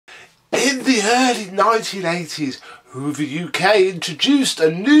In the early 1980s, Hoover UK introduced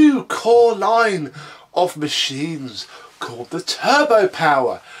a new core line of machines called the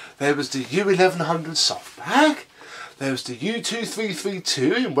Turbopower. There was the U1100 softbag, there was the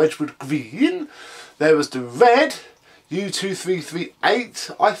U2332 in Wedgwood Green, there was the red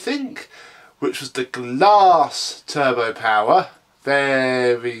U2338, I think, which was the glass Turbopower.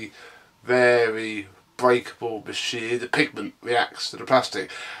 Very, very breakable machine. The pigment reacts to the plastic.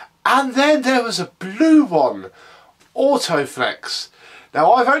 And then there was a blue one, Autoflex.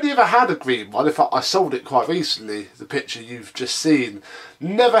 Now I've only ever had a green one. In fact, I sold it quite recently, the picture you've just seen.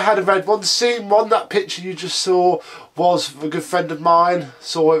 Never had a red one, seen one. That picture you just saw was a good friend of mine,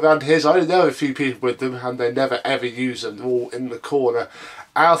 saw it around his. I only know a few people with them and they never ever use them. They're all in the corner,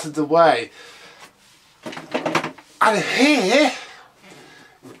 out of the way. And here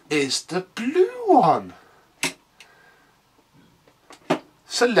is the blue one.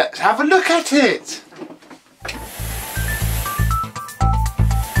 So let's have a look at it.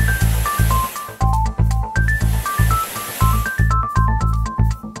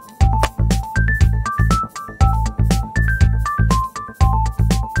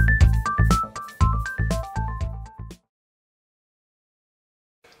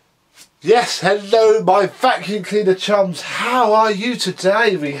 Yes, hello my vacuum cleaner chums, how are you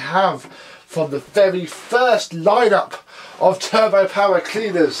today? We have from the very first lineup of Turbopower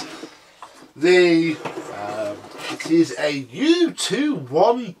cleaners, it is a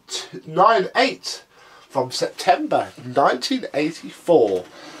U2198 from September 1984,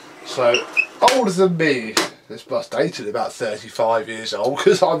 so older than me. This must date at about 35 years old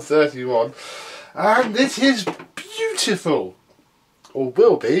because I'm 31, and it is beautiful, or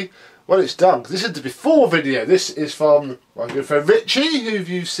will be when it's done. This is the before video. This is from my good friend Richie, who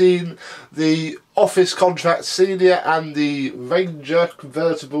you've seen the Office Contract Senior and the Ranger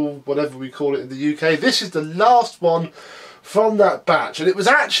convertible, whatever we call it in the UK. This is the last one from that batch, and it was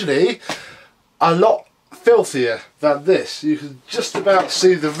actually a lot filthier than this. You can just about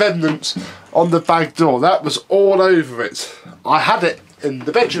see the remnants on the bag door. That was all over it. I had it in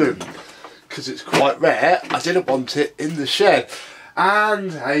the bedroom because it's quite rare. I didn't want it in the shed.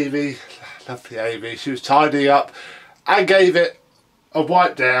 And Amy, lovely Amy, she was tidying up and gave it a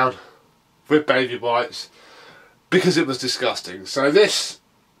wipe down with baby wipes because it was disgusting. So this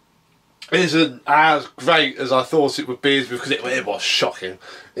isn't as great as I thought it would be because it was shocking.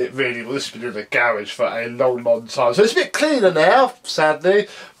 It really was. This has been in the garage for a long, long time. So it's a bit cleaner now, sadly,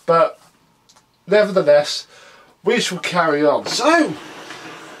 but nevertheless, we shall carry on. So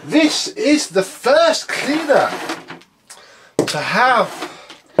this is the first cleaner to have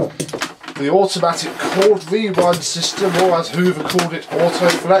the automatic cord rewind system, or as Hoover called it,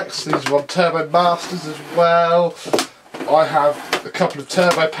 Autoflex. These are on Turbo Masters as well. I have a couple of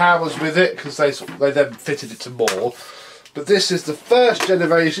Turbo Powers with it because they then fitted it to more. But this is the first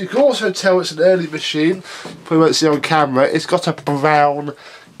generation. You can also tell it's an early machine. Probably won't see on camera. It's got a brown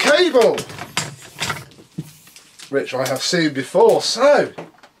cable, which I have seen before. So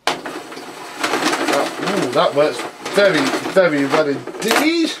that works very, very well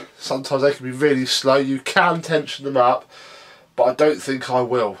indeed. Sometimes they can be really slow. You can tension them up, but I don't think I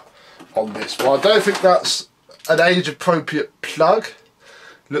will on this one. I don't think that's an age appropriate plug.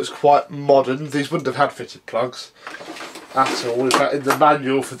 Looks quite modern. These wouldn't have had fitted plugs at all. In fact, in the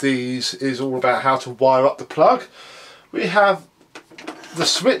manual for these is all about how to wire up the plug. We have the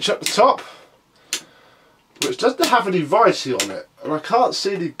switch at the top, which doesn't have any writing on it, and I can't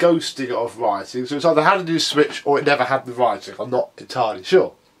see any ghosting of writing, so it's either had a new switch or it never had the writing. I'm not entirely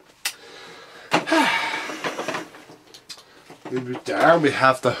sure. Moving down, we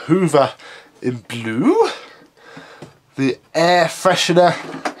have the Hoover in blue, the air freshener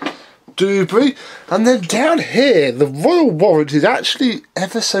Dewberry, and then down here the Royal Warrant is actually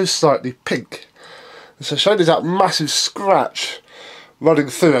ever so slightly pink. And so showing that massive scratch running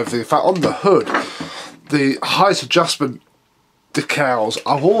through everything. In fact, on the hood, the height adjustment decals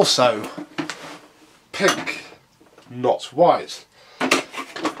are also pink, not white.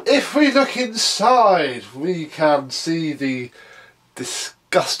 If we look inside, we can see the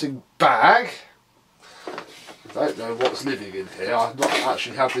disgusting bag. I don't know what's living in here. I've not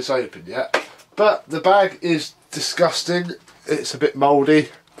actually had this open yet, but the bag is disgusting. It's a bit mouldy.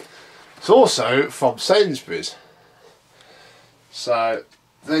 It's also from Sainsbury's. So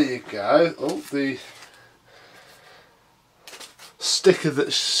there you go. Oh, the sticker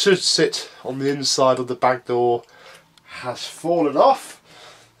that should sit on the inside of the bag door has fallen off.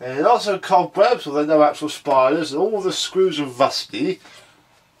 And also cobwebs, although no actual spiders, and all the screws are rusty.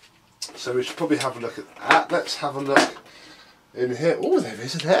 So we should probably have a look at that. Let's have a look in here. Oh, there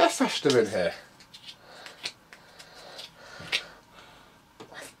is an air freshener in here.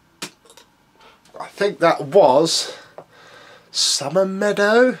 I think that was Summer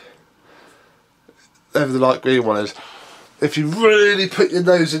Meadow. Whatever the light green one is. If you really put your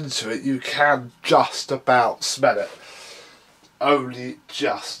nose into it, you can just about smell it. Only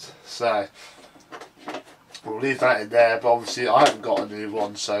just. So we'll leave that in there, but obviously I haven't got a new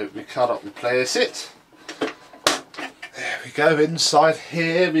one, so we cannot replace it. There we go. Inside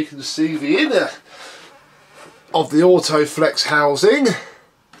here we can see the inner of the Autoflex housing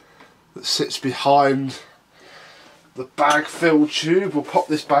that sits behind the bag fill tube. We'll pop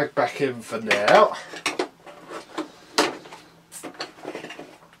this bag back in for now.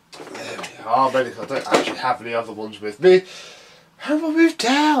 There we are. I don't actually have any other ones with me. And we'll move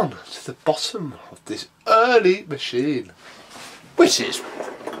down to the bottom of this early machine, which is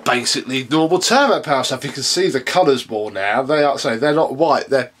basically normal turbo power stuff. You can see the colours more now. They are, so they're not white,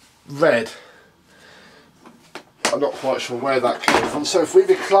 they're red. I'm not quite sure where that came from. So if we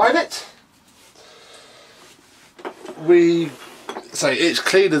recline it, we say it's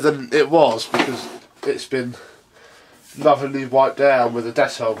cleaner than it was because it's been lovingly wiped down with a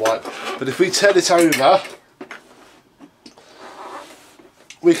Dettol wipe. But if we turn it over,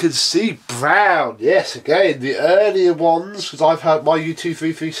 we can see brown. Yes, again, the earlier ones, because I've had my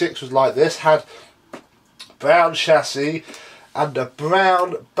U2336 was like this, had brown chassis and a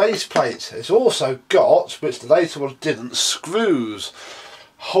brown base plate. It's also got, which the later ones didn't, screws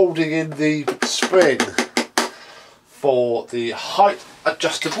holding in the spring for the height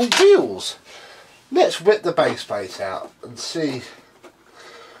adjustable wheels. Let's whip the base plate out and see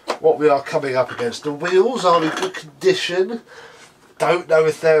what we are coming up against. The wheels are in good condition. Don't know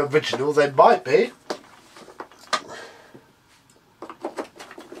if they're original, they might be.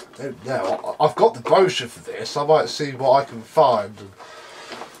 Don't know. I've got the brochure for this. I might see what I can find and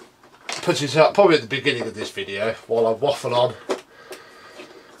put it up probably at the beginning of this video while I waffle on.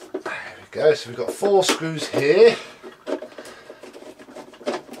 There we go. So we've got 4 screws here,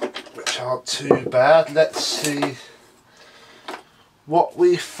 which aren't too bad. Let's see what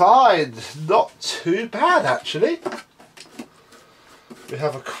we find. Not too bad actually. We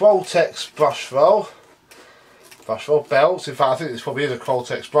have a Qualtex brush roll belt. In fact, I think this probably is a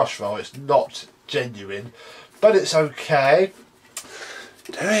Qualtex brush roll. It's not genuine, but it's okay.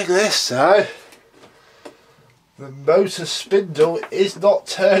 Doing this though, the motor spindle is not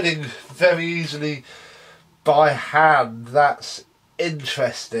turning very easily by hand. That's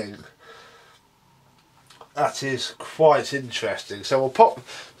interesting. That is quite interesting. So we'll pop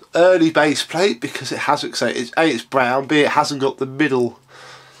early base plate because it hasn't, so it's A, it's brown, B, it hasn't got the middle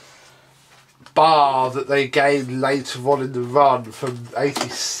bar that they gained later on in the run from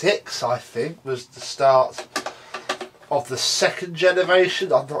 86, I think, was the start of the 2nd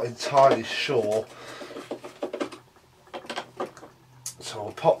generation. I'm not entirely sure. So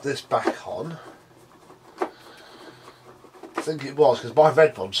I'll pop this back on. I think it was, because my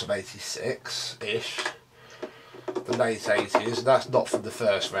red one's from 86-ish. The late 80s, and that's not from the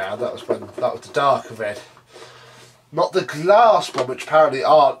first round. That was the darker red, not the glass one, which apparently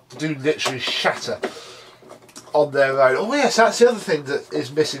do literally shatter on their own. Oh yes, that's the other thing that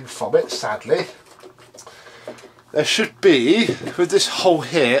is missing from it, sadly. There should be, with this hole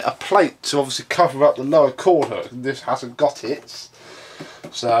here, a plate to obviously cover up the lower corner, and this hasn't got it.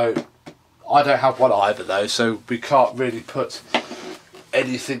 So I don't have one either though, so we can't really put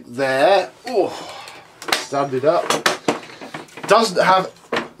anything there. Oh. Stand it up. Doesn't have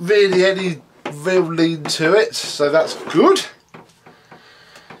really any real lean to it, so that's good.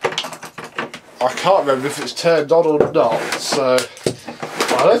 I can't remember if it's turned on or not, so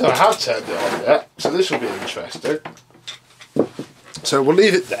I don't think I have turned it on yet, so this will be interesting. So we'll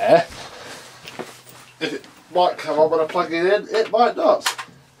leave it there. If it might come on when I plug it in, it might not.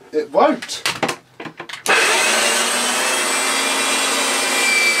 It won't.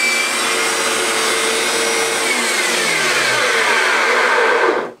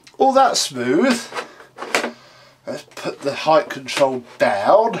 All that smooth. Let's put the height control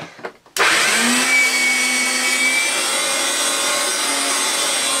down.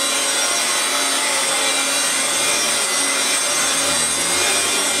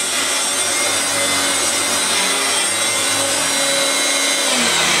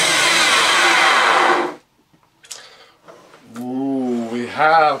 Ooh, we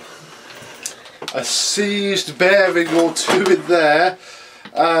have a seized bearing or two in there.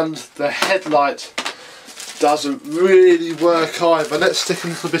 And the headlight doesn't really work either. Let's stick a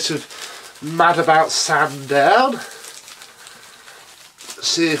little bit of Mad About sand down.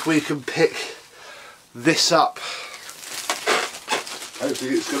 See if we can pick this up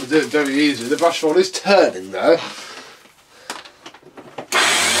Hopefully it's going to do it very easily. The brush roll is turning though.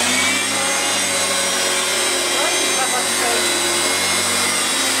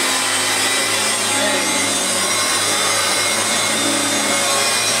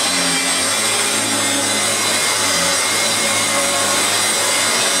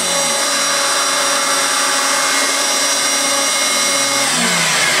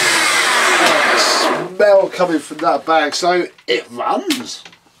 Smell coming from that bag, so it runs.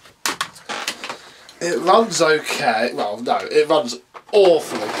 It runs okay. Well, no, it runs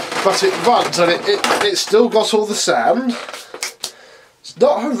awfully, but it runs and it's still got all the sound. It's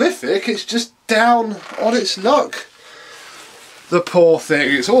not horrific, it's just down on its luck. The poor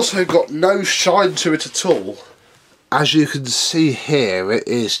thing. It's also got no shine to it at all. As you can see here, it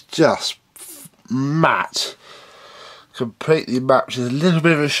is just matte. Completely matte, which is a little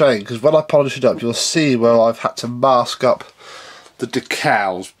bit of a shame because when I polish it up you'll see where I've had to mask up the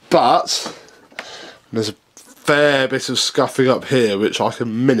decals, but there's a fair bit of scuffing up here which I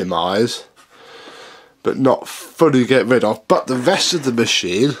can minimise but not fully get rid of. But the rest of the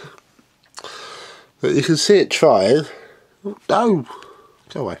machine, you can see it trying. Oh, no,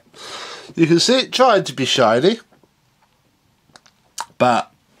 go away. You can see it trying to be shiny,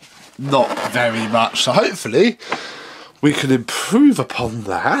 but not very much, so hopefully we can improve upon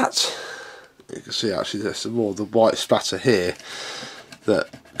that. You can see actually there's some more of the white spatter here that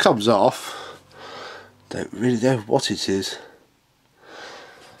comes off. Don't really know what it is.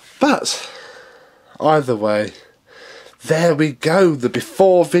 But either way, there we go, the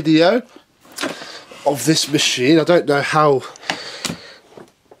before video of this machine. I don't know how...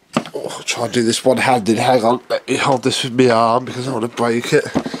 Oh, I'll try and do this one-handed. Hang on, let me hold this with my arm because I want to break it.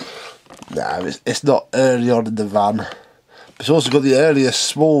 No, it's not early on in the run. It's also got the earlier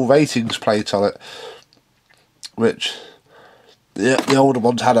small ratings plate on it, which the older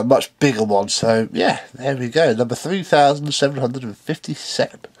ones had a much bigger one. So yeah, there we go, number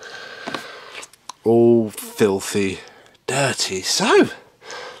 3757. All filthy dirty. So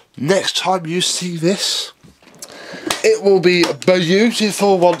next time you see this, it will be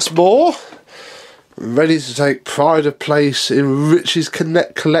beautiful once more, ready to take pride of place in Rich's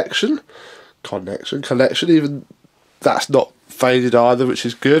collection, even that's not faded either, which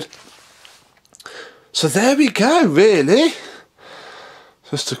is good. So there we go, really.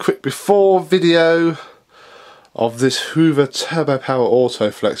 Just a quick before video of this Hoover Turbopower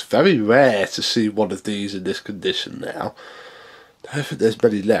Autoflex. Very rare to see one of these in this condition now. I don't think there's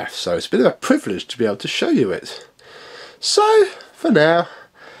many left, so it's a bit of a privilege to be able to show you it. So, for now,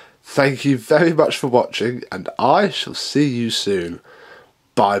 thank you very much for watching, and I shall see you soon.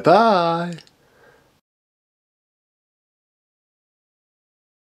 Bye bye.